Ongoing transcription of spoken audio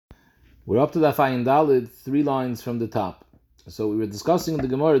We're up to the Ayin Dalid, 3 lines from the top. So we were discussing in the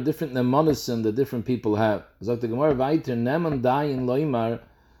Gemara different nemonosim that different people have. Zok the Gemara weiter neman dayin loimar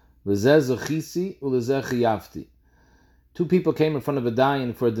lezeh zechisi ulezeh chiyafti. 2 people came in front of a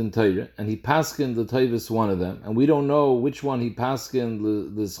dayin for a din Torah, and he paskined the Toivus one of them, and we don't know which one he paskined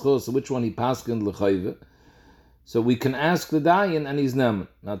the schus, which one he paskined l'chayve. So we can ask the dayin, and he's neman.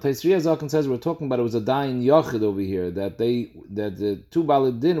 Now Taisriya Zaken says we're talking about it was a dayin yochid over here, that the 2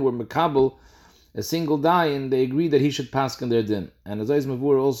 balad din were mekabel a single dayin. They agreed that he should paskin their din. And as Eis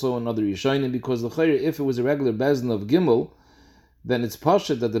Mavur also another Yishonim, because l'chayre, if it was a regular bezdin of Gimel, then it's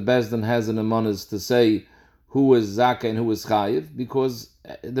pashut that the bezdin has an amonis to say who was Zakah and who was Chayiv, because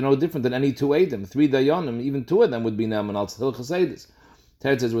they're no different than any 2 Eidim. 3 Dayanim, even 2 of them would be Neman al Tzil Chasedis.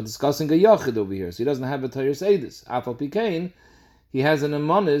 Ted says we're discussing a Yachid over here, so he doesn't have a Torah Sedis. Afal Pikain, he has an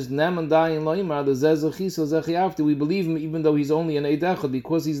amonis, Neman Dayin Loimar, the Zezachis Zechiafti. We believe him even though he's only an Eidechad,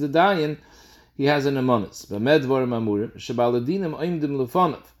 because he's the Dayin, he has an amonis. B'medvar Mamurim, Shebaladinim Oimdim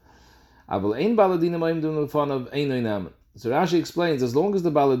Lefanov. Aval Ein Baladinim Oimdim Lefanov, Einoy Neman. So Rashi explains, as long as the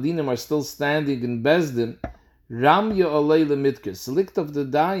Baladinim are still standing in Bezdin, Ramya Olei Lemitkir, select of the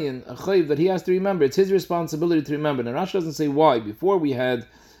Dayan, a chayv that he has to remember. It's his responsibility to remember. And Rashi doesn't say why. Before we had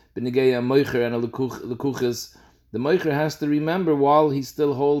B'negei a Moicher and a Lekuchis, the Moicher has to remember while he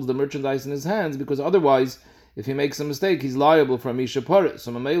still holds the merchandise in his hands, because otherwise, if he makes a mistake, he's liable for Misha Parit.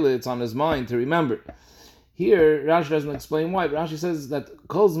 So Mamela, it's on his mind to remember. Here, Rashi doesn't explain why, but Rashi says that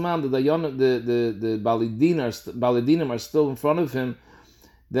Kol's man, the Balidinim are still in front of him,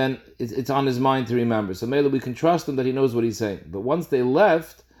 then it's on his mind to remember. So maybe we can trust him that he knows what he's saying. But once they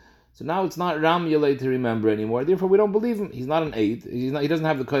left, so now it's not Ram Yalei to remember anymore. Therefore, we don't believe him. He's not an Eid. He doesn't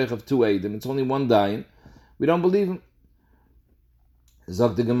have the koyach of 2 Eidim. It's only 1 dayin. We don't believe him.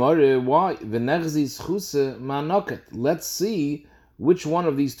 Zog the Gemara, why? V'nechzis chuse ma'anoket. Let's see which one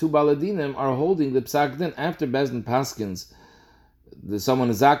of these 2 baladinim are holding the psak din after Bezdin Paskins. Someone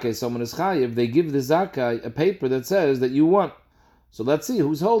is Zakeh, someone is Chayiv. They give the Zakeh a paper that says that you won. So let's see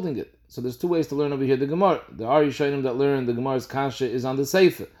who's holding it. So there's 2 ways to learn over here the Gemara. The Ari Shainim that learn the Gemara's kasha is on the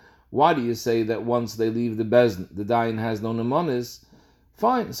Sefer. Why do you say that once they leave the Bezdin, the Dayan has no Nemanis?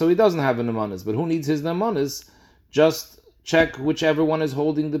 Fine, so he doesn't have a Nemanis, but who needs his Nemanis? Just check whichever one is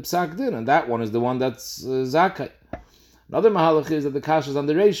holding the Psak Din, and that one is the one that's Zakai. Another Mahalach is that the kasha is on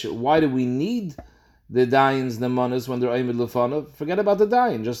the ratio. Why do we need the Dayan's Nemanis when they're Aymid Lefanov? Forget about the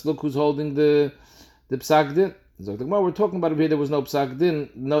Dayan, just look who's holding the Psak Din. We're talking about it here. There was no psak din.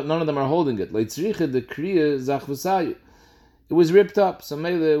 None of them are holding it. It was ripped up. So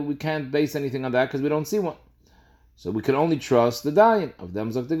maybe we can't base anything on that because we don't see one. So we can only trust the dayan of them.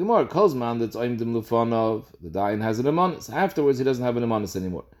 Zok the Gemara. Kolzman that's oimdim lufanov. The dayan has an amanis. Afterwards, he doesn't have an amanis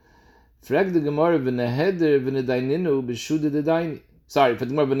anymore. Frag the Gemara v'neheder v'nedaininu b'shuda the daini. Sorry, for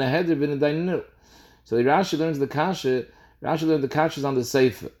the Gemara v'neheder v'nedaininu. So Rashi learns the kasha. Rashi learns the kasha is on the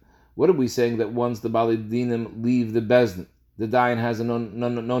sefer. What are we saying that once the Balidinim leave the Bezdin, the Dayan has a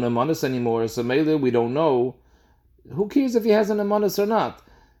non-amonis anymore, so maybe we don't know. Who cares if he has an amonis or not?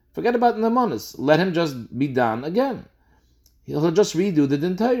 Forget about an amonis. Let him just be done again. He'll just redo the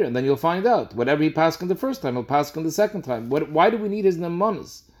din Torah, and then you'll find out. Whatever he paskin the first time, he'll paskin the second time. Why do we need his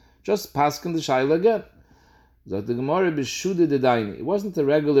amonis? Just paskin the shayla again. It wasn't a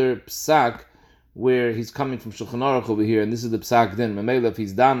regular psak where he's coming from Shulchan Aruch over here, and this is the psak din. Mamela, if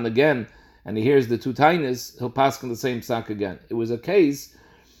he's done again, and he hears the 2 tainis, he'll pass on the same psak again. It was a case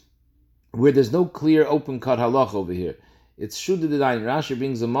where there's no clear, open-cut halach over here. It's shuda d'dayin. Rashi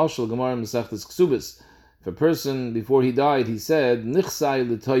brings a mashal, Gemara Masechtas Ksubis. If a person, before he died, he said, nichsai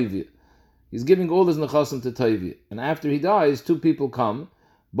l'toivia. He's giving all his nechasim to toivia. And after he dies, 2 people come.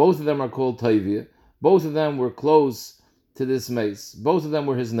 Both of them are called toivia. Both of them were close to this mace. Both of them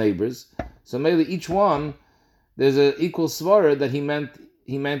were his neighbors. So maybe each one, there's an equal svara that he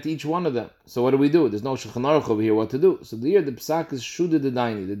meant each one of them. So what do we do? There's no Shulchan Aruch over here what to do. So the psak is shuda the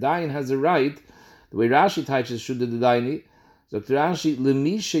daini. The dain has a right, the way Rashi teaches shuda the daini. So Rashi,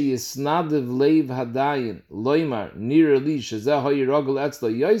 lemisha yisnadev leiv hadayin, loimar, nira li, shezeh hayiragel etzla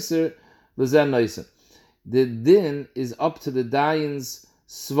yoiser, lezen noisen. The din is up to the dain's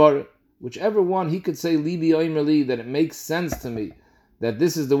svara. Whichever one he could say, libi oimer li, that it makes sense to me, that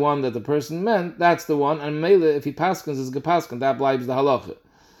this is the one that the person meant, that's the one, and Mele, if he paskins is gepaskin, that blives the halacha.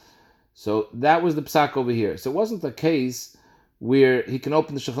 So that was the psak over here. So it wasn't a case where he can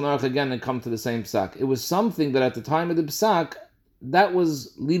open the Shulchan Aruch again and come to the same psak. It was something that at the time of the psak, that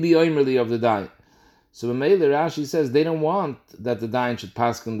was libi oimerli of the dayan. So Mele, Rashi says they don't want that the dayan should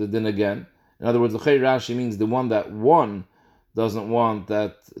paskin the din again. In other words, l'chei Rashi means the one that won doesn't want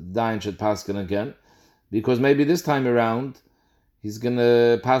that dayan should paskin again, because maybe this time around he's going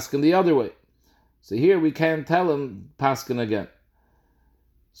to paskin the other way. So here we can't tell him paskin again.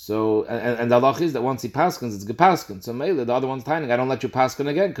 So, and the halach is that once he paskins, it's gepaskin. So Mele, the other one's tiny, I don't let you paskin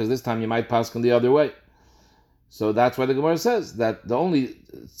again, because this time you might paskin the other way. So that's why the Gemara says that the only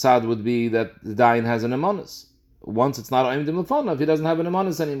tzad would be that the dayan has an emunus. Once it's not oimdim lefonav, he doesn't have an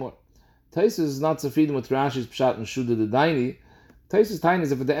emunus anymore. Taisus is not sufficient with Rashi's pshat and shuda the daini. Taisus tiny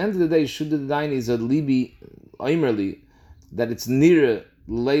is if at the end of the day shuda the daini is a libi oimerli, that it's near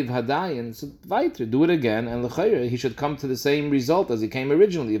leiv hadayin, so weiter, do it again, and l'chayr, he should come to the same result as he came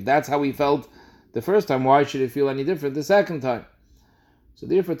originally. If that's how he felt the first time, why should he feel any different the second time? So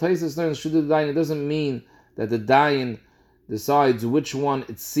therefore Taisus learns shuda the daini doesn't mean that the dayan decides which one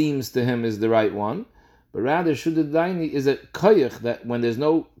it seems to him is the right one, but rather Shuddha Daini is a koyach that when there's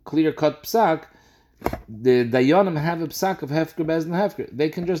no clear-cut psak, the dayanim have a psak of hefker bez and hefker. They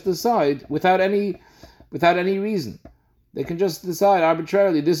can just decide without any reason. They can just decide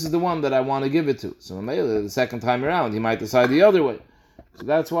arbitrarily, this is the one that I want to give it to. So the second time around, he might decide the other way. So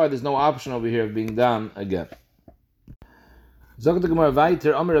that's why there's no option over here of being done again. There's three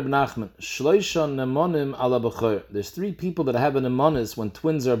people that have an emunis when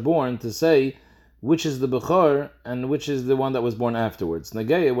twins are born to say which is the bechor and which is the one that was born afterwards.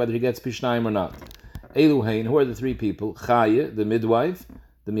 Nageya, whether he gets pishnayim or not. Eluhain, who are the three people? Chaya, the midwife,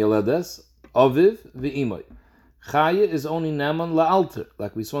 the mialedes, Aviv, the imoy. Chaya is only naman la'alter,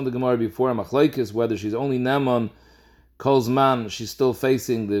 like we saw in the Gemara before, machlokes, whether she's only naman Kolzman, she's still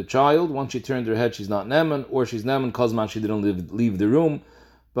facing the child. Once she turned her head, she's not Neman, or she's Neman, Kolzman, she didn't leave the room.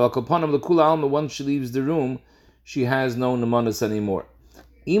 But once she leaves the room, she has no Nemanis anymore.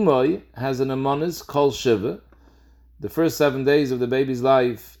 Imoy has an Nemanis called Shiva. The first 7 days of the baby's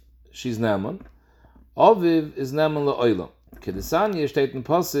life, she's Neman. Aviv is Neman la'olam. Kiddushin steht in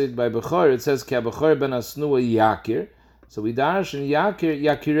Pasuk, by Bechor, it says, Ki ha-Bechor ben asnua yakir. So we dash in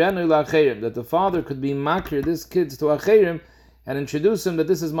yakirenu la'acherim, that the father could be makir this kid to acherim and introduce him that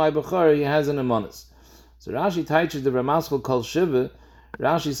this is my bechor, he has an emunis. So Rashi teaches the Ramaschal kol shiva.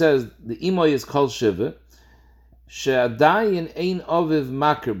 Rashi says the imoy is kol shiva. She'adayin ein aviv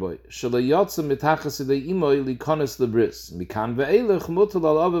makir boy. She'layotza mitachas the imoy likonis lebris. Mikan ve'elech mutal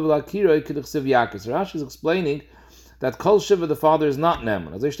al aviv la'kiroi k'dichsiv yakir. So Rashi is explaining that kol shiva the father is not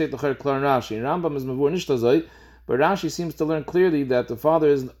neman. As I state the Chayr Klar Rashi. In Rambam is mavur nishtazoi. But Rashi seems to learn clearly that the father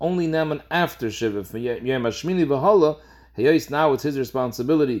is only Neman after Shiva. Now it's his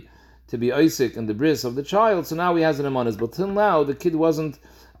responsibility to be Isaac in the bris of the child, so now he has an Nemanis. But till now, the kid wasn't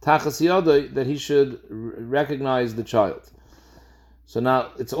Tachas Yadai that he should recognize the child. So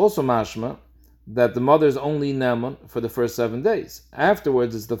now it's also mashma that the mother is only Neman for the first 7 days.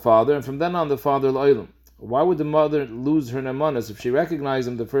 Afterwards, it's the father, and from then on, the father L'Olam. Why would the mother lose her Nemanis if she recognized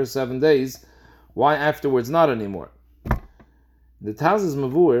him the first 7 days? Why afterwards not anymore? The Taz is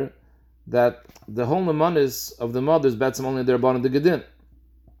mavur that the whole nemanis of the mother is betzim only the Rabbanan de Gedin.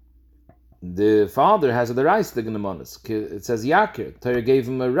 The father has a derais the nemanis. It says Yakir. Torah gave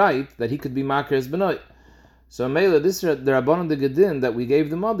him a right that he could be makir as benoi. So Mela, this the Rabbanan de Gedin that we gave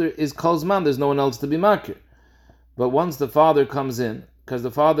the mother is kolzman. There's no one else to be makir. But once the father comes in, because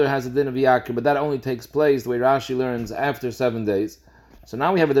the father has a din of Yakir, but that only takes place the way Rashi learns after 7 days. So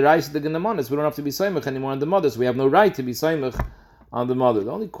now we have the right to the Genemanis. We don't have to be Saimach anymore on the mother, so we have no right to be Saimach on the mother. The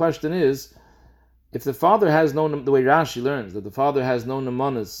only question is, if the father has no, the way Rashi learns, that the father has no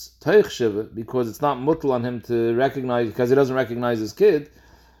Nemanis Teich Shiva, because it's not mutal on him to recognize, because he doesn't recognize his kid,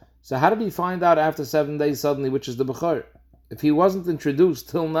 so how did he find out after 7 days suddenly which is the Bechor? If he wasn't introduced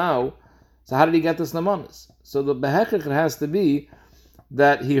till now, so how did he get this Nemanis? So the Behechach has to be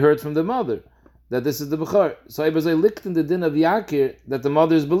that he heard from the mother that this is the Bechor. So Ebazai licked in the din of Yakir that the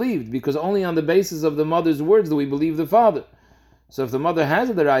mother is believed, because only on the basis of the mother's words do we believe the father. So if the mother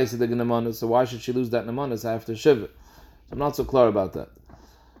has the Rais of the Nemanis, so why should she lose that Nemanis after Shiva? So I'm not so clear about that.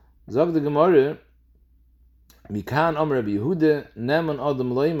 Zog the Gemara, Mikan Amr Rabbi Yehuda, Neman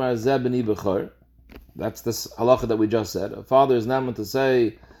Adam Loimar Zebeni Bechor. That's this halacha that we just said. A father is Neman to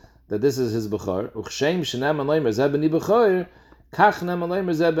say that this is his Bechor. Uchshem Sheneman Loimar Zebeni Bechor. Just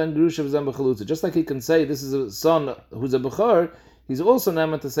like he can say this is a son who's a Bechor, he's also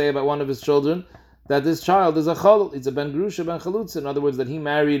neman to say about one of his children that this child is a Chalul, it's a Ben Grusha Ben Chalutza. In other words, that he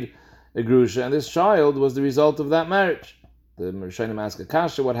married a Grusha, and this child was the result of that marriage. The Rishonim ask a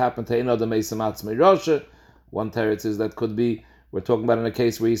kasha, what happened to Eno the Meisamatz Meirosha? One teretz is that could be, we're talking about in a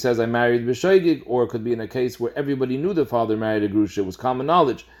case where he says, I married B'shoigig, or it could be in a case where everybody knew the father married a Grusha, it was common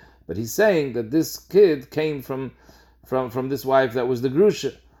knowledge. But he's saying that this kid came from this wife that was the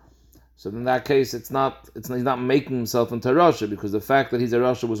Grusha. So in that case, he's not making himself into Rasha, because the fact that he's a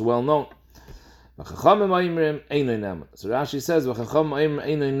Rasha was well known. So Rashi says,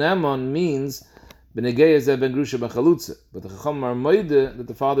 means B'negei zeh ben grusha b'chalutza, but the Chacham are moide that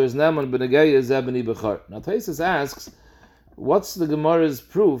the father is neman b'negei zeh b'ni b'char. Now Taisus asks, what's the Gemara's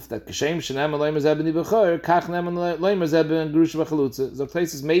proof that Kishem sheneman loimer zeh b'ni b'char, kach neman loimer zeh ben grusha b'chalutza? So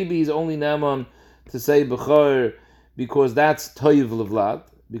Taisus, maybe he's only neman to say b'char because that's toiv levlad,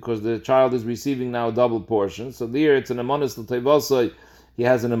 because the child is receiving now a double portion. So there it's an amonis l'toivosoi, he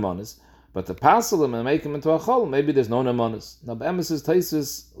has an amonis. But to passel him and make him into a chol, maybe there's no nemanis. Now, Be'emes'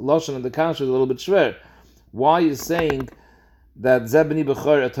 Taisus Lashon and the Kasha is a little bit schwer. Why is saying that Zebni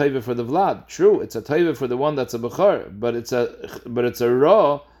Bechar a taiva for the Vlad? True, it's a taiva for the one that's a Bechar, but it's a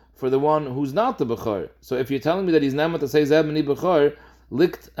raw for the one who's not the Bechar. So if you're telling me that he's nemat to say Zebni Bechar,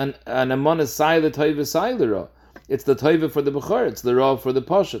 likt an nemanis sai the taiva sai the raw. It's the taiva for the Bechar, it's the raw for the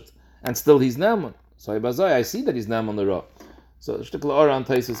Pashat, and still he's neman. So I see that he's neman the raw. So shtikla ora on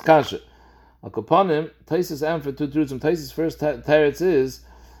Taisus Kasha. Akopanim, Taisus answered two truths. Taisus' first teretz is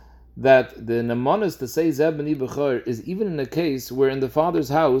that the nemanis to say Zeb b'ni b'chor is even in a case where in the father's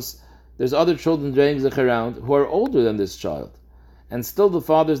house there's other children draying around who are older than this child, and still the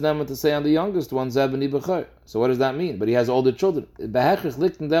father's neman to say on the youngest one Zeb b'ni b'chor. So what does that mean? But he has older children. Behechich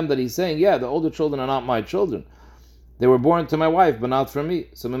likt in them that he's saying, yeah, the older children are not my children. They were born to my wife, but not for me.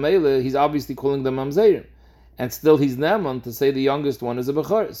 So Memele, he's obviously calling them mamzerim. And still he's Naman to say the youngest one is a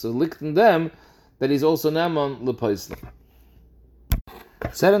Bechar. So likt in them that he's also Naman lepaisla.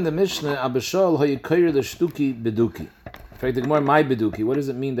 Said in the Mishnah, Abishol hayikayr the shtuki beduki. In fact, the Gemara, my beduki. What does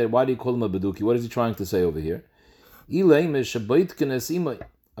it mean? Why do you call him a beduki? What is he trying to say over here? Abishol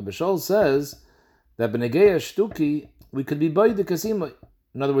says that b'negeya shtuki we could be by the kasimai.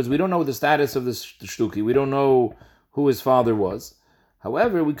 In other words, we don't know the status of this shtuki. We don't know who his father was.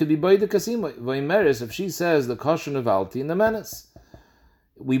 However, we could be by the kasima. Vaymeris, if she says the kosher of alti in the menace,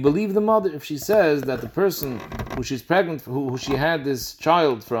 we believe the mother if she says that the person who she's pregnant, who she had this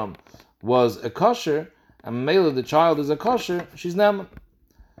child from, was a kosher, and mele the child is a kosher, she's naman.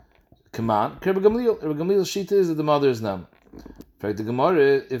 Come on, Rabbi Gamliel's shita is that the mother is naman. In fact, the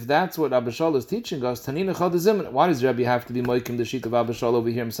Gemara, if that's what Abishal is teaching us, Tanina Chadazim, why does Rabbi have to be moikim the shita of Abishal over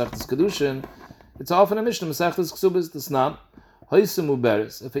here in Mesechtes Kiddushin? It's often a Mishnah, Mesechtes Ksubas, the Snan. If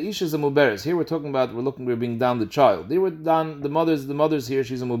a ish is a muberes, here we're being down the child. They were down the mother's here,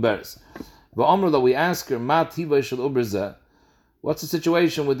 she's a muberes. But we ask her, what's the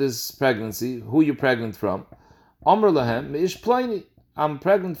situation with this pregnancy? Who you're pregnant from? I'm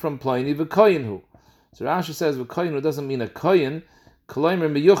pregnant from Pliny v'koyinhu. So Rashi says v'koyinhu doesn't mean a koyin, koloimer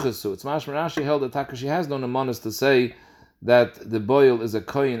miyuchasu. It's mashma Rashi held that Taka she has no nemanis to say that the boil is a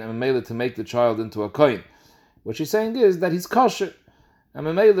koyin and mele to make the child into a koyin. What she's saying is that he's kosher, and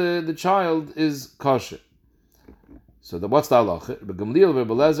Mamela, the child is kosher. So what's the halacha? B'Gamliel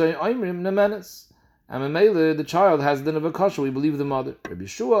v'Belezer oimrim nemenes, and Mamela, the child has the din of a kosher. We believe the mother. Rabbi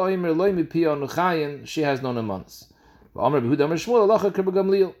Shua oimer loy mipia nuchayin. She has no nemanes. V'Amar b'Huda Amar Shmuel halacha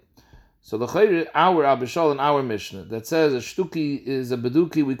k'B'Gamliel. So the chayre, our Abishal and our Mishnah that says a shtuki is a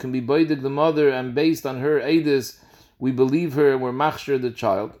beduki, we can be boidig the mother, and based on her edus, we believe her and we're machshir the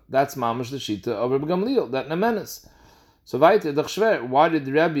child. That's mamash the shita of Rabbi Gamliel, that nemenes. So weiter, why did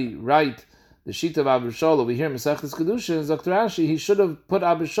Rabbi write the shita of Abishal over here in Mesechtes Kiddushin? Dr. Rashi, he should have put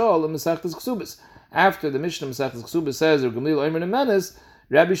Abishal in Mesechtes Ksubas. After the Mishnah Mesechtes Ksubas says Rabbi Gamliel oimer nemenes,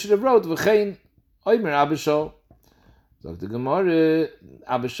 Rabbi should have wrote v'chein oimer Abishal. Dr. Gemara,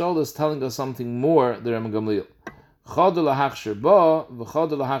 Abishal is telling us something more than Rabbi Gamliel. Chadul lahachshir ba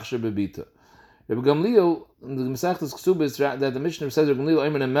v'chadul lahachshir bebita. Rabbi Gamliel, in the Mesechtes Ksubas, that the Mishnah says Rabbi Gamliel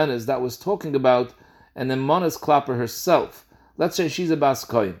oimer nemenes, that was talking about an emenes klapper herself. Let's say she's a bas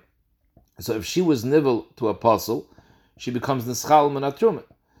koyin. So if she was nivel to apostle, she becomes nischal min truma.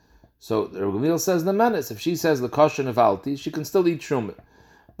 So Rabbi Gamliel says nemenes. If she says the kosher nevalti, she can still eat truma.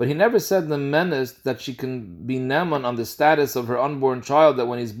 But he never said nemenes that she can be neman on the status of her unborn child, that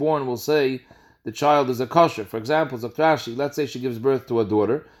when he's born will say the child is a kosher. For example, Zaktrashi, let's say she gives birth to a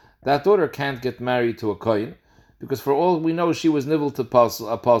daughter. That daughter can't get married to a kohen, because for all we know she was nivel to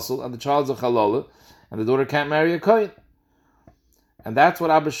apostle, and the child's a chalola, and the daughter can't marry a kohen. And that's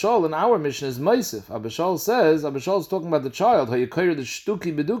what Abishal in our mission is Meisif. Abishal is talking about the child, how you carry the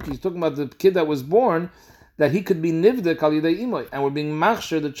shtuki beduki. He's talking about the kid that was born, that he could be nivdek al yidei imoy, and we're being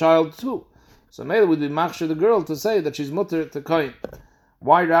machshir the child too. So maybe we'd be machshir the girl to say that she's mutter to kohen.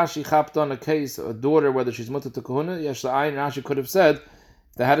 Why Rashi chapped on a case, a daughter, whether she's mutter to kohuna? Yesh la'ayin, Rashi could have said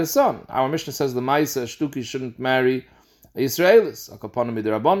they had a son. Our Mishnah says the Maisa shtuki shouldn't marry a Yisraelis. Akaponim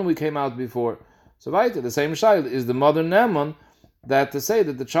midirabon we came out before. So right, the same child is the mother Neman, that to say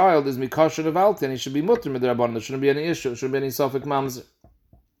that the child is mikasher of alti and he should be mutter midirabon. There shouldn't be any issue. There shouldn't be any sofik mamzer.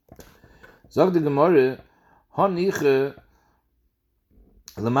 Zog the Gemara, Haniche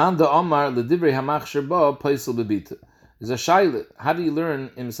Leman da Omar Ledivrei Hamachsher Ba Paisel Bebita. Is a shaila. How do you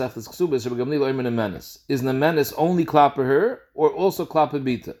learn in Mesechta Ksubas Rabbi Gamliel Omer Nemenis? Is Nemenis only klapper her or also klapper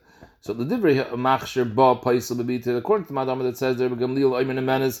bita? So the divrei machsher ba paisel bebita. According to Madama that says Rabbi Gamliel Omer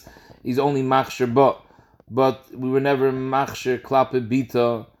Nemenis, he's only machsher ba, but we were never machsher klapper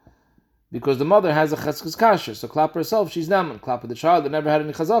bita because the mother has a cheskes kasher. So klapper herself, she's neman. Klapper the child that never had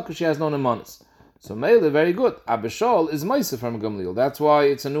any chazakah, she has no nemanis. So Meile, very good. Abishol is Maisa from Gamliel. That's why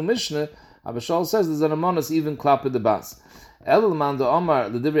it's a new Mishnah. Abishol says there's an amonis even klapper the bas. Elman the Omar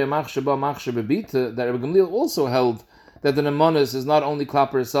the divrei machsher ba machsher bebita, that Rabbi Gamliel also held that the amonis is not only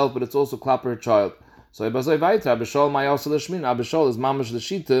klapper herself but it's also klapper her child. So Ibazoi Vaitra Abishol my also Lashmin. Abishol is mamash the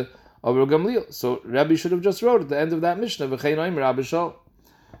shita of Rabbi Gamliel. So Rabbi should have just wrote at the end of that Mishnah v'chein oimer Abishol.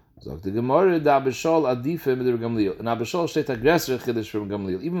 So the Gemara the Abishol adifim with Rabbi Gamliel, and Abishol steht aggressor chiddush from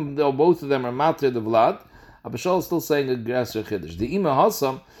Gamliel. Even though both of them are matre the Vlad, Abishol is still saying aggressor chiddush. The Ima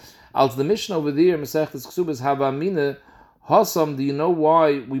Hassam, als the Mishnah over there, Mesechtes Ksubas Havamina Hassam. Do you know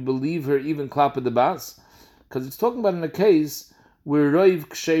why we believe her even klapper the bas? Because it's talking about in a case where roiv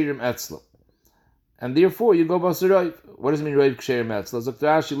ksherim etzla, and therefore you go bas roiv. What does it mean roiv ksherim etzla? Dr.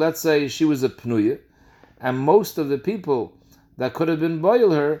 Ashi, let's say she was a pnuya, and most of the people that could have been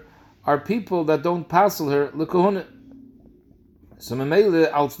boil her are people that don't passel her l'kohuna. So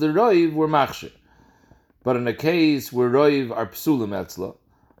memele als the roiv were machshir, but in a case where roiv are psulim etzla,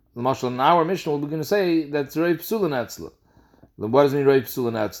 the marshal in our Mishnah we're going to say that's roiv psulim etzla. What does it mean roiv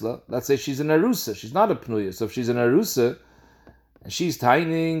psulim etzla? Let's say she's an arusa, she's not a pnuya. So if she's an arusa and she's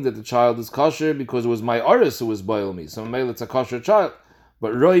tining that the child is kosher because it was my aris who was boil me, so memele it's a kosher child.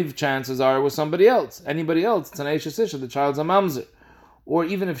 But roiv, chances are it was somebody else. Anybody else, it's an eishes isha, the child's a mamzer. Or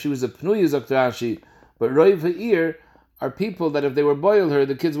even if she was a pnuya Dr. Ashi, but roiv ha'ir are people that if they were boil her,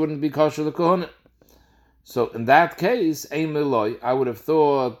 the kids wouldn't be kosher l'kohuna. So in that case, ein meloi, I would have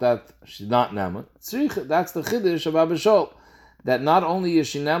thought that she's not naman. That's the chiddush of Abishol, that not only is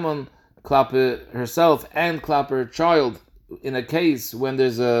she naman klappe herself and klappe her child in a case when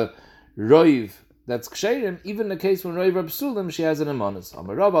there's a roiv that's ksherim, even in a case when roiv are psulim, she has an amonis.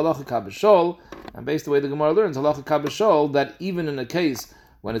 Amarav halacha kabishol, and based the way the Gemara learns, halacha kabishol, that even in a case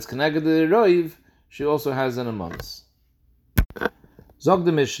when it's connected to the roiv, she also has an amonis. Zog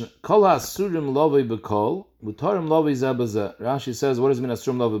the Mishnah, kol ha'asurim lovei b'kol, v'torim lovei zeh b'zeh. Rashi says, what does it mean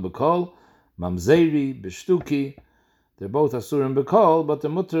asurim lovei b'kol? Mamzeri, b'shtuki. They're both asurim b'kol, but the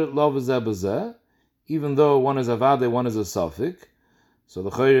mutter lovei zeh b'zeh, even though one is a vade, one is a suffix. So the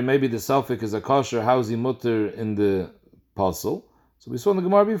chayre, maybe the suffix is a kosher, how's he mutter in the puzzle? So we saw in the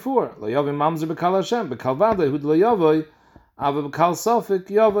Gemara before, lo yavim mamzer b'kal Hashem, b'kal vade, hud lo yavoi, ava b'kal suffix,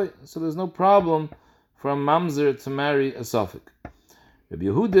 yavoi. So there's no problem for a mamzer to marry a suffix. Rabbi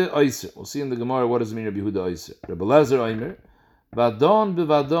Yehuda Oyser. We'll see in the Gemara what does it mean Rabbi Yehuda Oyser. Rabbi Lezer Oymer, Vadon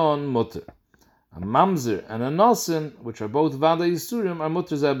b'Vadon mutter. A mamzer and a nosin, which are both vada yisurim, are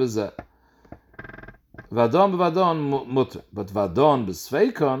mutter zeh b'zeh. Vadon b'Vadon mutter. But Vadon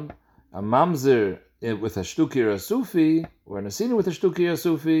b'Sveikon, a mamzer with a shtuki or a sufi, or a nasini with a shtuki or a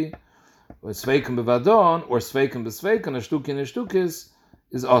sufi, or Sveikon b'Vadon, or Sveikon b'Sveikon, a shtuki and a shtukis,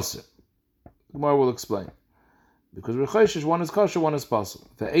 is aser. The Gemara will explain. Because Rechaishish, one is kosher, one is possible.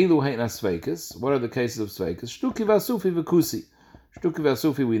 Ve'elu hein asveikis. What are the cases of sveikis? Shtuki v'asufi v'kusi. Shtuki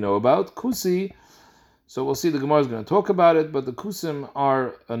v'asufi we know about. Kusi, so we'll see the Gemara is going to talk about it, but the Kusim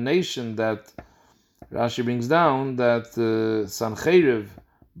are a nation that Rashi brings down that Sancheriv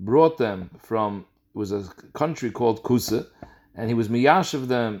brought them from, it was a country called Kusa, and he was miyashiv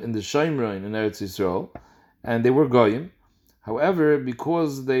them in the Shomron in Eretz Yisrael, and they were goyim. However,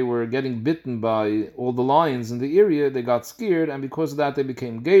 because they were getting bitten by all the lions in the area, they got scared, and because of that they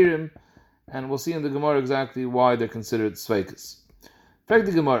became Gerim, and we'll see in the Gemara exactly why they're considered Sveikas. In fact,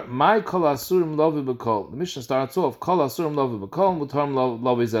 the Gemara, my kol asurim lovi b'kol. The Mishnah starts off, kol asurim lovi b'kol, mutarim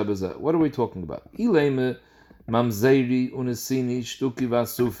lovi zeh b'zeh. What are we talking about? Ileme, mamzeri, unesini, shtuki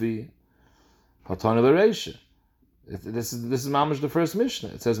v'asufi, hatani l'reisha. This is mamash the first Mishnah.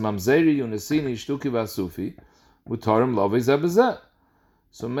 It says, mamzeri, unesini, shtuki v'asufi, mutarim lovei zeh b'zeh.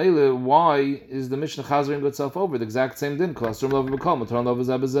 So Mele, why is the Mishnah chazering itself over the exact same din? Kol asurim lovei b'kol, mutarim lovei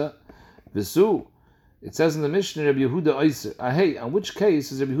zeh b'zeh. V'su, it says in the Mishnah, Rabbi Yehuda Oyser. Hey, on which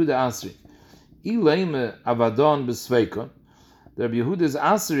case is Rabbi Yehuda answering? Ileime avadon b'sveikon. The Rabbi Yehuda is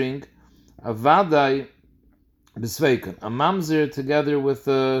answering avadai b'sveikon, a mamzer together with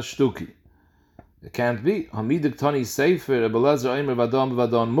a shtuki. It can't be. Hamidik Tani Sefer, Rabbi Lezer Omer Vadon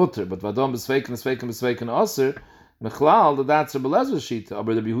Vadon Mutter, but Vadon b'sveiken Aser, Mechlal, that's Rabbi Lezer's shita,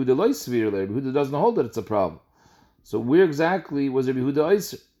 but Rabbi Yehuda lo yisvir le. Rabbi Yehuda doesn't hold that it's a problem. So where exactly was Rabbi Yehuda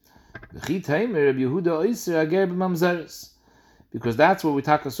Oyser? Because that's what we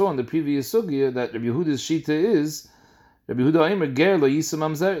saw in the previous sugya, that Rabbi Yehuda's shita is Rabbi Yehuda Omer ger lo yisa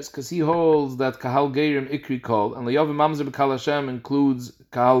mamzeres, because he holds that kahal gerim ikri kol, and liyavim mamzer b'kal Hashem includes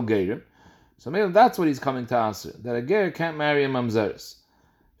kahal gerim. So maybe that's what he's coming to answer, that a ger can't marry a mamzeres.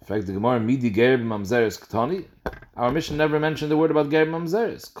 In fact, the Gemara midi ger b'mamzeres ktani. Our Mishnah never mentioned the word about ger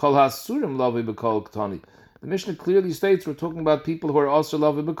b'mamzeres. Kol hasurim lavi b'kol ktani. The Mishnah clearly states we're talking about people who are also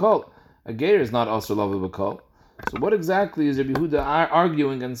lavi b'kol. A ger is not also lavi b'kol. So what exactly is Rabbi Yehuda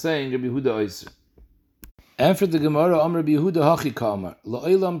arguing and saying Rabbi Yehuda oiser? After the Gemara, Rabbi Yehuda hachi kamar.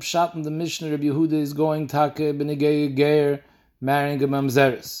 La'olam pshat in the Mishnah, Rabbi Yehuda is going take b'negei ger, marrying a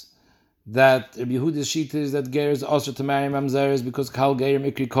mamzeres. That Rabbi Yehuda's shita is that ger is also to marry mamzeres because kal ger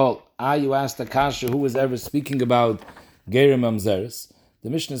mikri kol. You asked Akasha who was ever speaking about ger mamzeres.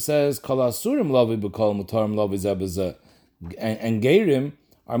 The Mishnah says kol asurim lavi b'kol mutarim lavi zebazeh, and gerim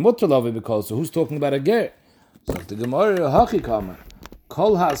are mutar lavi b'kol. So who's talking about a ger? So the Gemara hachi kamar.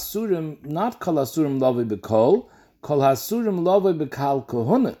 Kol hasurim, not kol hasurim lavi b'kol, kol hasurim lavi b'kal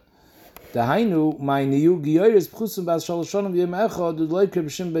kohuna. Dahainu, my niyu giyoris pchusim bas shaloshonim yem echad udloikre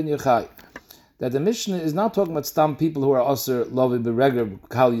b'shim ben yechai. That the Mishnah is not talking about stam people who are aser lavi b'regler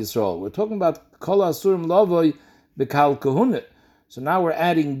b'kal Yisrael. We're talking about kol hasurim lavi b'kal kohuna. So now we're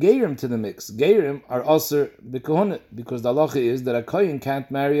adding gerim to the mix. Gerim are aser b'kohuna, because the halacha is that a kohen can't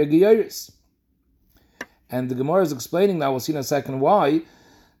marry a giyoris. And the Gemara is explaining now, we'll see in a second why,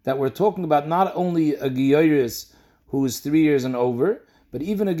 that we're talking about not only a giyoris who is 3 years and over, but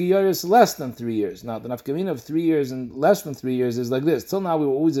even a giyoris less than 3 years. Now, the nafkamina of 3 years and less than 3 years is like this. Till now, we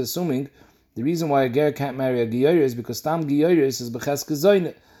were always assuming the reason why a ger can't marry a giyoris is because tam giyoris is b'cheske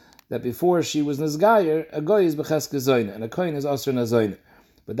zoyne. That before she was nizgayer, a goy is b'cheske zoyne, and a kohen is asr nazoyne.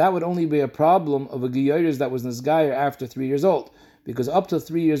 But that would only be a problem of a giyoris that was nizgayer after 3 years old. Because up to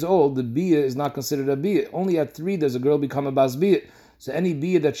 3 years old, the bia is not considered a bia. Only at 3 does a girl become a bas bia. So any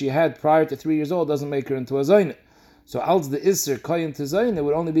bia that she had prior to 3 years old doesn't make her into a zayne. So als the isser koyin to zayne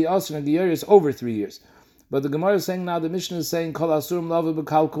would only be asr and giyoris over 3 years. But the Gemara is saying now, the Mishnah is saying kol asurim lavi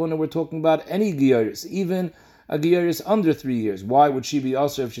b'kal kohuna. We're talking about any giyoris, even a giyoris under 3 years. Why would she be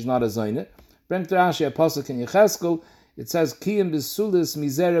asr if she's not a zayne? Brengt Rashi a pasuk in Yecheskel. It says kiyim b'sulis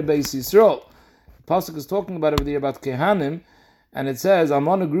mizera beis Yisrael. The pasuk is talking about over there about kehanim. And it says,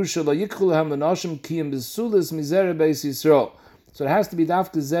 Amana Grusha la yikchulahem l'nashim kiyim b'sulis mizera beis Yisrael. So it has to be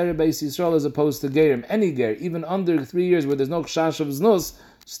dafka zera beis Yisrael as opposed to gerim. Any ger, even under 3 years where there's no chash of znus,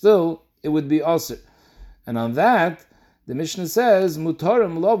 still it would be asr. And on that, the Mishnah says,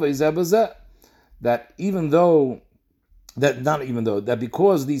 mutarim lovei zebazeh. That that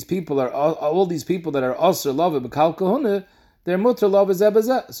because these people are, all these people that are asr lovei b'kal kohuna, they're mutar lovei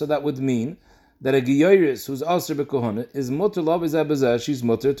zebazeh. So that would mean that a giyoris who's aser b'kohuna is mutter lav is abazah, she's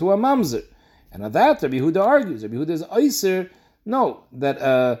mutter to a mamzer. And on that, Rabbi Yehuda argues. Rabbi Yehuda is aser, no, that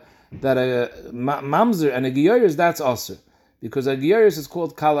a mamzer and a giyoris, that's aser. Because a giyoris is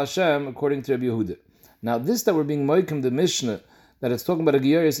called kal Hashem, according to Rabbi Yehuda. Now this that we're being moikim the Mishnah, that it's talking about a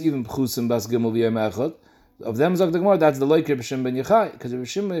giyoris, even pchusim bas gimel v'yem echad, of them zog the Gemara, that's the loiker b'shem ben Yechai. Because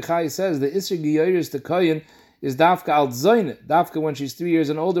B'shem ben Yechai says the isser giyoris to koyin is dafka al zoyne, dafka when she's 3 years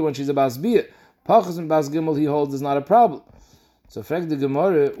and older, when she's a bas biyah. Pachas and Bas Gimel he holds is not a problem. So frag the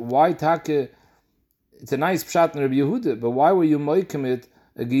Gemara, why take? It's a nice pshat in Rabbi Yehuda, but why were you moikim it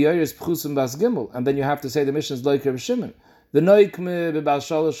a giyaris pchus and Bas Gimel, and then you have to say the Mishnah is like Rabbi Shimon. The noikme bebal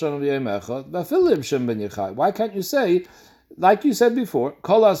shalosh shana v'yem echad b'afil Rabbi Shimon ben Yechai. Why can't you say, like you said before,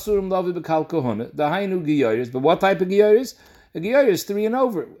 kol asurim lavi b'kal kohuna the hainu giyaris? But what type of giyaris? A giyaris 3 and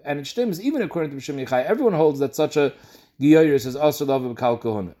over, and it stems even according to Rabbi Shimon ben Yechai. Everyone holds that such a giyaris is asur lavi b'kal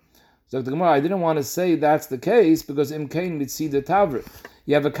kohuna. So the Gemara, I didn't want to say that's the case because imkain mitzida tavra.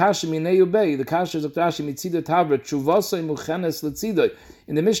 You have a kasha minei ubei. The kasha is Rashi mitzida tavra chuvasay muchenes letzidoi.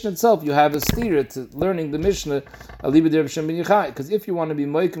 In the Mishnah itself, you have a steer to learning the Mishnah aliba der b'shem ben Yechai. Because if you want to be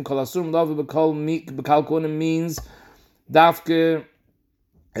moikim kol asurim lavi b'kal konim means dafke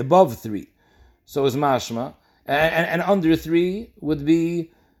above 3. So is mashma, and under 3 would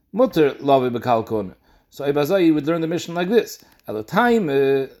be mutter lavi b'kal konim. So Ibazai would learn the Mishnah like this. At the time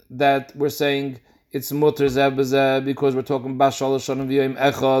that we're saying it's mutter zebazeh because we're talking about shalosh shana v'yom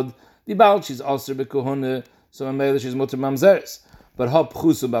echad, the Baal she's aser b'kohuna, so in Mele she's mutter mamzeres. But ha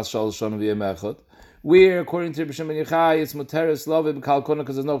pchusu bas shalosh shana v'yom echad, where according to Rabbi Shimon ben Yechai it's muteres lavi b'kal kohuna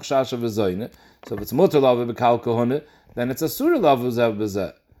because there's no chash of zoyne. So if it's mutter lavi b'kal kohuna, then it's asur lavi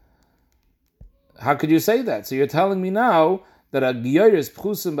zebazeh. How could you say that? So you're telling me now that a giyaris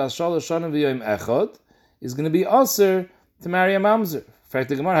pchusim bas shalosh shana v'yom echad is going to be aser to marry a mamzer. In fact,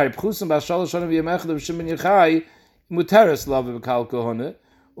 the Gemara, Pchusim bas shalosh shana v'yem echad of Shimon Yechai, muteres lavi b'kal kohuna,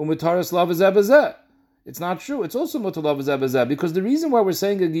 umutaris love is. It's not true. It's also mutar love is because the reason why we're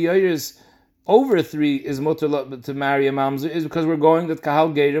saying a giyaris over 3 is mutar to marry a mamzer is because we're going that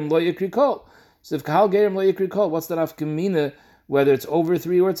kahal geirim lo yikri kol. So if kahal geirim lo yikri kol, what's that afkamina? Whether it's over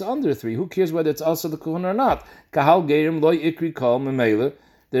 3 or it's under 3, who cares whether it's also the kohuna or not? Kahal geirim lo yikri kol memela.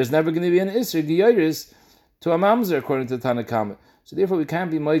 There's never going to be an isser giyaris to a mamzer according to Tanakama. So therefore, we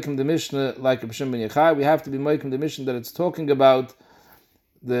can't be moikim the Mishnah like Rabbi Shimon ben Yochai. We have to be moikim the Mishnah that it's talking about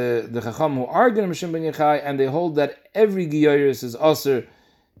the Chacham who argue Rabbi Shimon ben Yochai, and they hold that every giyaris is aser.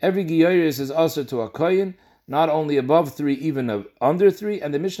 Every giyaris is aser to a koyin, not only above 3, even under 3.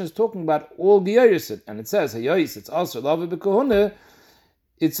 And the Mishnah is talking about all giyaris, and it says hayos, it's aser lava b'kohuna,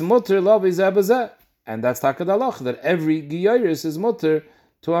 it's mutter lava izabazeh, and that's takad halach that every giyaris is mutter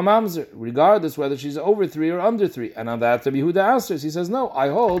to a mamzer, regardless whether she's over 3 or under 3. And on that, Rabbi Yehuda answers, he says, no, I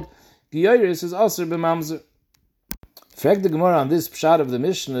hold giyaris is aser b'mamzer. Frag the Gemara on this pshat of the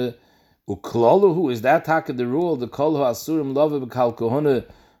Mishnah, ukloluhu, is that taka the rule, the kol ha'asurim love b'kal kohuna,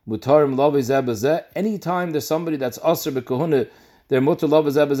 mutarim love zebazeh? Anytime there's somebody that's aser b'kohuna, they're mutar love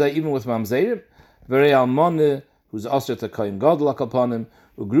zebazeh, even with mamzerim. V'rei almane, who's aser to kain gadol upon him,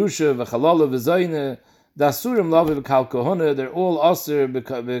 ugrusha v'chalala v'zayne, the asurim love b'kal kohuna, they're all aser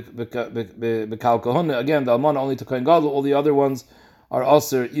b'kal kohuna. Again, the almane only to kain gadol, all the other ones are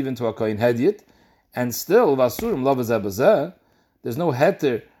aser even to a kain hedyet. And still, v'asurim love zebazeh, there's no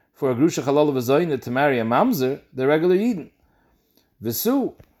heter for a grusha chalala v'zayne to marry a mamzer, the regular Yidden.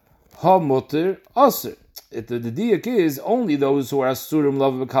 V'su ha mutter aser. The diak is only those who are asurim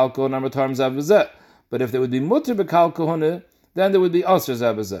love b'kal kohuna mutarim zebazeh. But if they would be mutter b'kal kohuna, then there would be aser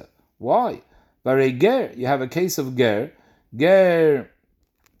zebazeh. Why? Barei ger, you have a case of ger. Ger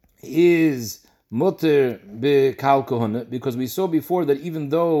is mutter b'kal kohuna, because we saw before that even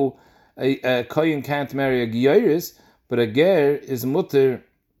though a kohen can't marry a giyaris, but a ger is mutter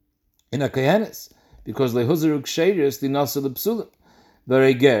in a kohenes, because lehuzaruk sheiris di nasa l'psulim.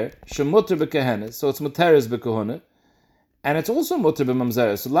 Barei ger shemutter b'kohenes, so it's muteres b'kohuna, and it's also mutter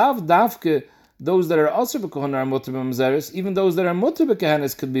b'mamzeres. So lav dafke, those that are also b'kohuna are mutter b'mamzeres. Even those that are mutter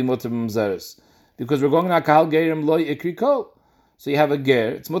b'kohenes could be mutter b'mamzeres, because we're going to kahal gerim loy ikri kol. So you have a ger,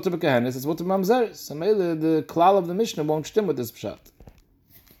 it's mutter b'kohenes, it's mutter b'mamzeres. So the klal of the Mishnah won't stem with this pshat.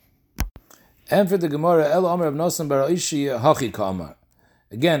 And for the Gemara, El Omer of Nosan Bar Ishi Hachi Kamar.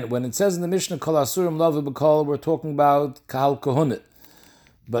 Again, when it says in the Mishnah Kol Asurim Lava B'Kol, we're talking about Kahal Kohunit,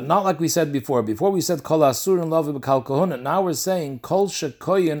 but not like we said before. Before we said Kol Asurim Lava B'Kal Kohunit. Now we're saying Kol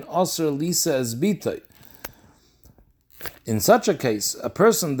Shekoyin Asur Lisa Esbitay. In such a case, a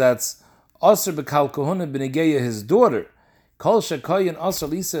person that's Asur B'Kal Kohunit B'Negeya his daughter, Kol Shekoyin Asur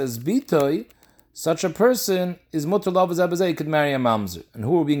Lisa Esbitay, such a person is mutar lava zebazeh, he could marry a mamzer. And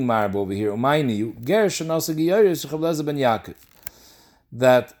who are being married over here? Umayniyu, ger shenasa giyaris Chavleza ben Yaakov.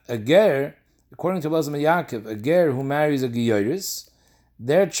 That a ger, according to Chavleza ben Yaakov, a ger who marries a giyaris,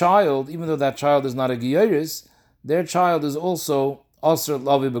 their child, even though that child is not a giyaris, their child is also aser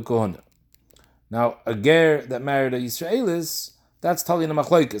lavi b'kohuna. Now, a ger that married a Yisraelis, that's tali in a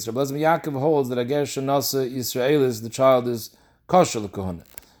machlokes. Chavleza ben Yaakov holds that a ger shenasa Yisraelis, the child is kosher l'kohuna.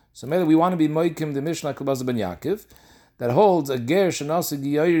 So maybe we want to be moikim the Mishnah Chavleza ben Yaakov that holds a ger shenasa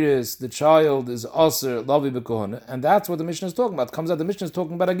giyaris, the child is aser lavi b'kohuna, and that's what the Mishnah is talking about. It comes out the Mishnah is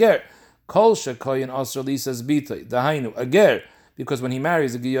talking about a ger. Kol shekoyin aser lisas bitay. Dahainu, a ger, because when he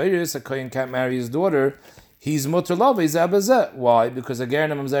marries a giyaris, a koyin can't marry his daughter, he's mutter lavi zabazeh. Why? Because a ger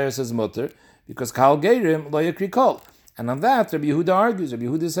namamzeres is mutter, because kal gerim lo yakri kol. And on that, Rabbi Yehuda argues. Rabbi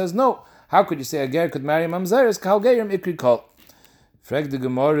Yehuda says, no. How could you say a ger could marry mamzeres? Kal gerim ikri kol. Frag the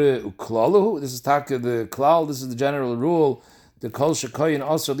Gemara uklalahu. This is taka the klal. This is the general rule. The kol shekoyin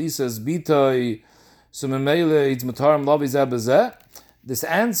aser lisas bitay. So memele it's mutarim lavi zabazeh. This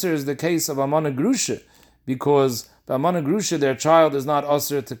answers the case of amana grusha, because by amana grusha their child is not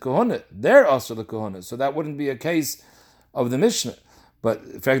aser to kohuna. They're aser to kohuna. So that wouldn't be a case of the Mishnah.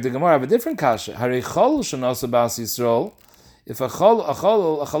 But frag the Gemara have a different kasha. Harei chol shenasa bas Yisrael. If a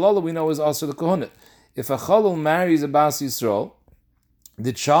chalal we know is aser to kohuna. If a chalal marries a bas Yisrael,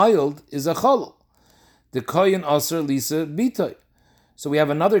 the child is a chalal. The koyin aser lisa bitay. So we have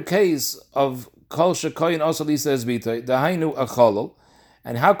another case of kol shekoyin aser lisa es bitay. Dahainu a chalal.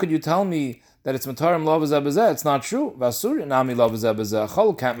 And how could you tell me that it's matarim lav zebazeh? It's not true. Vasur nami lav zebazeh. A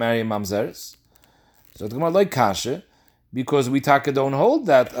chalal can't marry a mamzeres. So the Gemara like kasha, because we taka don't hold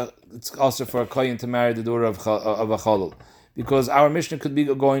that it's also for a koyin to marry the daughter of a chalal. Because our Mishnah could be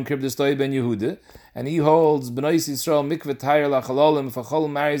going Kribdistoi ben Yehuda, and he holds B'nais Yisrael mikveh tayr lachalolim. If a chalal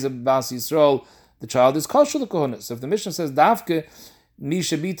marries a bas Yisrael, the child is kosher l'kohuna. So if the Mishnah says dafke mi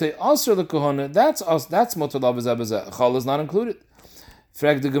shebitei aser l'kohuna, that's mutar lav zebazeh. Chalal is not included.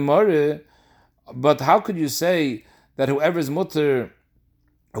 Frag the Gemara, but how could you say that whoever is bita,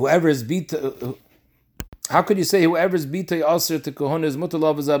 how could you say whoever is bita aser to kohuna is mutter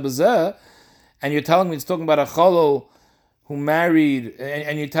lav zabazeh, and you're telling me it's talking about a chalol who married,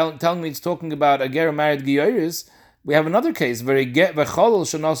 and you're telling me it's talking about a ger married giyaris? We have another case, very get v'chalol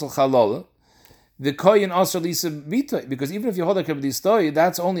shenasal chalol, the koyin aser lisa bita, because even if you hold a kibbutz story,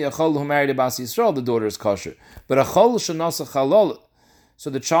 that's only a chalol who married a bas Yisrael, the daughter is kosher, but a chalol shenasal chalol, so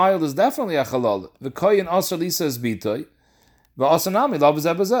the child is definitely a chalol. The koyin aser lisa is bita. A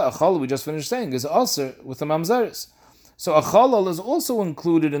chalal, we just finished saying, is aser with the mamzeres. So a chalal is also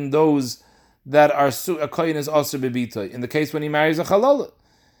included in those that are a koyin is aser bebita. In the case when he marries a chalal,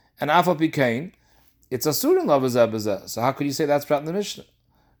 and afal pikain, it's asur in lavazeh. So how could you say that's prat in the Mishnah?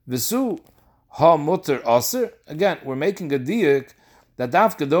 Visu ha mutter aser. Again, we're making a diak that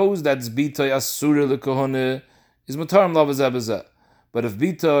dafka those that's bita asur lekohone is mutarim lavazeh. But if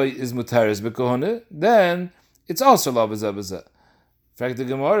bita is mutaris bekohone, then it's also lavazeh. In fact, the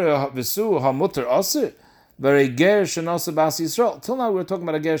Gemara visu ha mutter aser, very ger shenasa bas Yisrael. Till now we're talking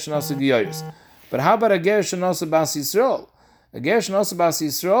about a ger shenasa giyaris. But how about a ger shenasa bas Yisrael? A ger shenasa bas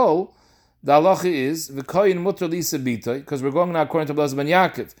Yisrael, the halacha is v'koyin mutter lisa bita, because we're going now according to Blaz ben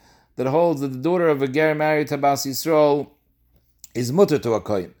Yaakov, that holds that the daughter of a ger married to bas Yisrael is mutter to a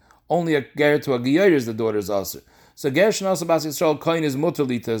koyin. Only a ger to a giyaris the daughter is aser. So ger shenasa bas Yisrael koyin is mutter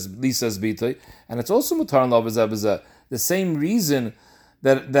lisa's bita, and it's also mutar and lavazeh. The same reason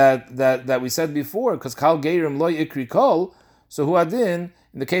that we said before, because kal gerim loy ikri kol. So hu adin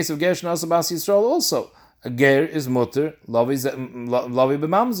in the case of ger shenasa bas Yisrael also a ger is mutter lavi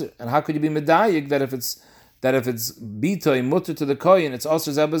b'mamzer. And how could you be medayik that if it's bita mutter to the koyin, it's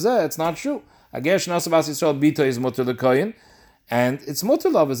also zebazeh? It's not true. A ger shenasa bas Yisrael bita is mutter the koyin, and it's mutter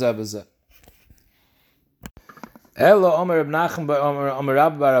lavi zebazeh. Elo Omer Reb Nachum Omer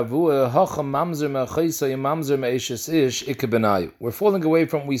Rab Bar Avua Hacham Mamzer Me'Chaysa Mamzer Me'Ishes Ish Ikke Benayu. We're falling away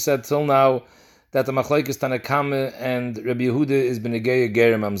from what we said till now that the Machlokes Tanakame and Rabbi Yehuda is Benegeya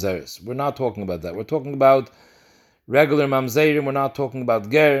Ger Mamzeres. We're not talking about that. We're talking about regular Mamzerim. We're not talking about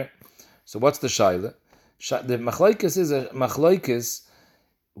Ger. So what's the Shaila? The Machlokes is a Machlokes.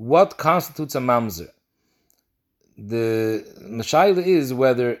 What constitutes a Mamzer? The Shaila is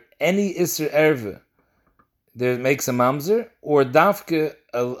whether any Isser Erve there makes a mamzer, or dafke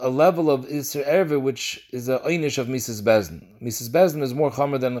a level of Isser Erve which is a einish of Mrs. Bezdin. Mrs. Bezdin is more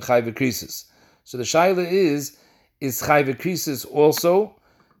chomer than Chayve Krisis. So the shaila is Chayve Krisis also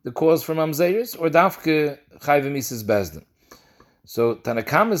the cause for mamzeris, or dafke Chayve Mrs. Bezdin? So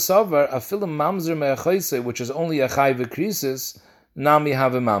Tanakam is Savar, a film mamzer me'achoise, which is only a Chayve Krisis, nami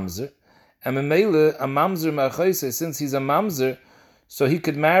have a mamzer. And Memele, a mamzer me'achoise, since he's a mamzer, so he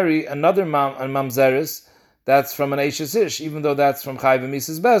could marry another mamzeris, that's from an Eishes Ish, even though that's from Chayve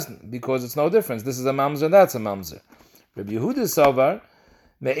Mrs. Bezdin, because it's no difference. This is a mamzer, that's a mamzer. Rabbi Yehuda Savar,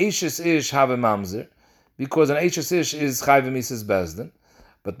 me Eishes Ish have a mamzer, because an Eishes Ish is Chayve Mrs. Bezdin,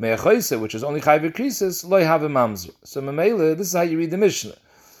 but me Echoise, which is only Chayve Krisis, loy have a mamzer. So Memele, this is how you read the Mishnah,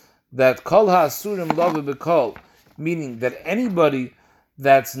 that Kol HaAsurim Love B'Kol, meaning that anybody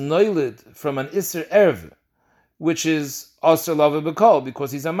that's noiled from an Isser Erve, which is Asur Love B'Kol,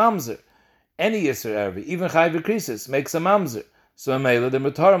 because he's a mamzer, any Yisr Ervi, even Chayve Krisis, makes a mamzer. So Amela, the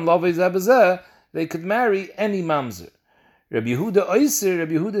Mutarim Lovei Zebazeh, they could marry any mamzer. Rabbi Yehuda Oiser,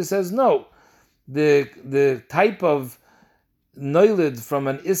 Rabbi Yehuda says no. The type of noilid from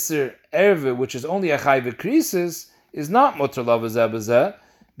an Isr Ervi, which is only a Chayve Krisis, is not Mutar Lovei Zebazeh,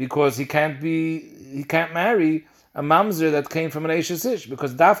 because he can't marry a mamzer that came from an Eishes Ish,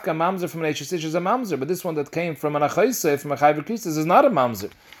 because dafka mamzer from an Eishes Ish is a mamzer, but this one that came from an Achaise, from a Chayve Krisis, is not a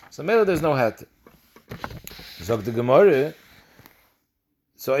mamzer. So maybe there's no hat. Zog the Gemara.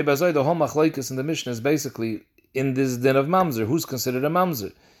 So Eibazoi, the whole machlokes in the Mishnah is basically in this din of mamzer. Who's considered a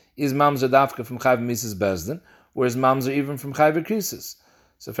mamzer? Is mamzer dafka from Chayve Mrs. Bezdin, or is mamzer even from Chayve Krisis?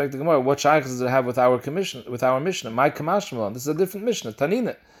 So in fact, the Gemara, what shaykhs does it have with our commission, with our Mishnah? My kamashmalon. This is a different Mishnah.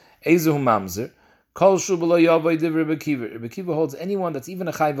 Tanina, Ezehu mamzer. Kol shu b'lo yavai div Rebbe Kiva. Rebbe Kiva holds anyone that's even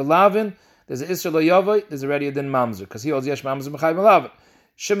a Chayve Lavin. There's an Isra lo yavai. There's already a din mamzer, because he holds yesh mamzer b'Chayve Lavin.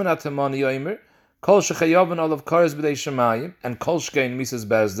 Shimon Atamani Yomer, Kol Shechayavan Olav Kares B'dei Shemayim, and Kol Shkein Mrs.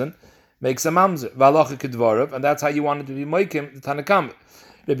 Bezdin makes a mamzer, V'alacha Kedvarav, and that's how you want it to be Moikim, the Tanakam.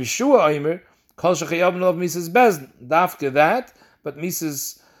 Rabbi Shua Yomer, Kol Shechayavan Olav Mrs. Bezdin, Dafke that, but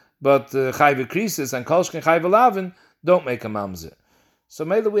Chayve Krisis and Kol Shkein Chayve Lavin don't make a mamzer. So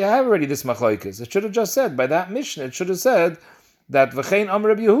maybe we have already this machlokes. It should have just said, by that Mishnah, it should have said that V'chein Am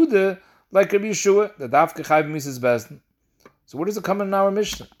Rabbi Yehuda, like Rabbi Yeshua, that Dafke Chayve Mrs. Bezdin. So what does it come in our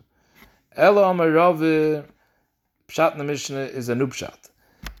Mishnah? Elo Amar Rav Pshat in the Mishnah is a nupshat.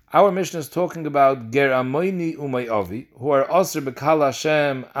 Our Mishnah is talking about Ger Amoini Umay Avi, who are Asr B'Kal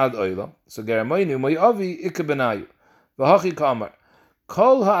Hashem Ad Oilam. So Ger Amoini Umay Avi Ike Benayu. V'hachi Kamar.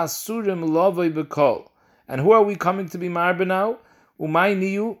 Kol ha'asurim lovay b'kol. And who are we coming to be marba now? Umay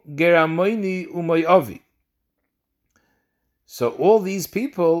niyu Ger Amoini Umay Avi. So all these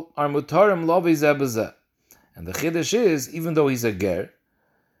people are mutarim lovay zeh b'zeh. And the chiddush is, even though he's a ger,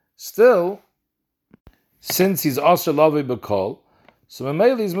 still, since he's Asr lovay b'kol, so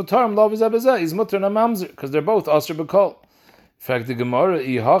Mameli is mutarim lovay zeh b'zeh, he's mutar na mamzer, because they're both Asr b'kol. In fact, the Gemara,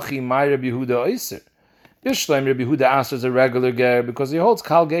 Ihachi Mai Rabbi Yehuda Oiser. Bishleim Rabbi Yehuda asks as a regular ger because he holds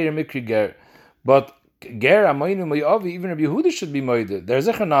kal ger mikri ger, but ger amayinu mayavi even Rabbi Yehuda should be moide. They're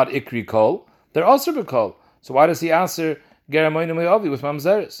zecher not ikri kol, they're also bekol. So why does he answer ger amayinu mayavi with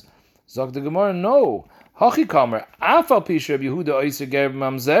mamzeres? Zog the Gemara, no. Hachi kamer afal pish Rabbi Yehuda oiser ger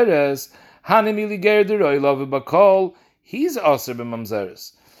mamzeres hanimili ger deroi love bakol. He's also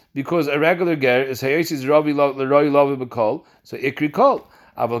b'mamzeres because a regular ger is hayosis ravi leroi love bakol, so ikri kol.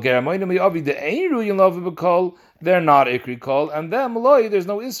 They're not ikri kol, and them loy, there's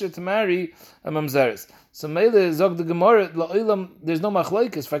no isra to marry a mamzeres. So Mele zog the Gemara, there's no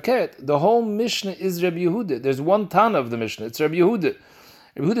machlokes faket. The whole Mishnah is Rabbi Yehuda. There's one Tana of the Mishnah. It's Rabbi Yehuda.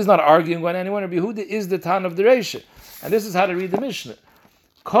 Rabbi Yehuda is not arguing with anyone. Rabbi Yehuda is the Tana of the Reisha, and this is how to read the Mishnah.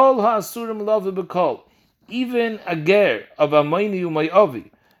 Kol ha'asurim love b'kol. Even a ger of amayni umayavi,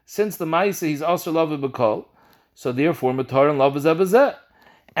 since the Maisa he's also love b'kol, so therefore matar and love is abazeh.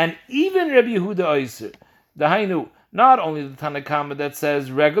 And even Rabbi Yehuda Oiser, the Hainu, not only the Tanakama that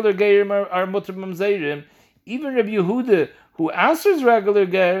says regular Gerim are mutar mamzerim, even Rabbi Yehuda who answers regular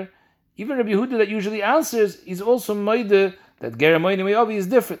Ger, even Rabbi Yehuda that usually answers, is also Maida that Ger Amayni Mayavi is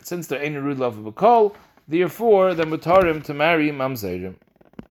different, since they're Ein Rud Love B'Kol, therefore the mutarim to marry mamzerim.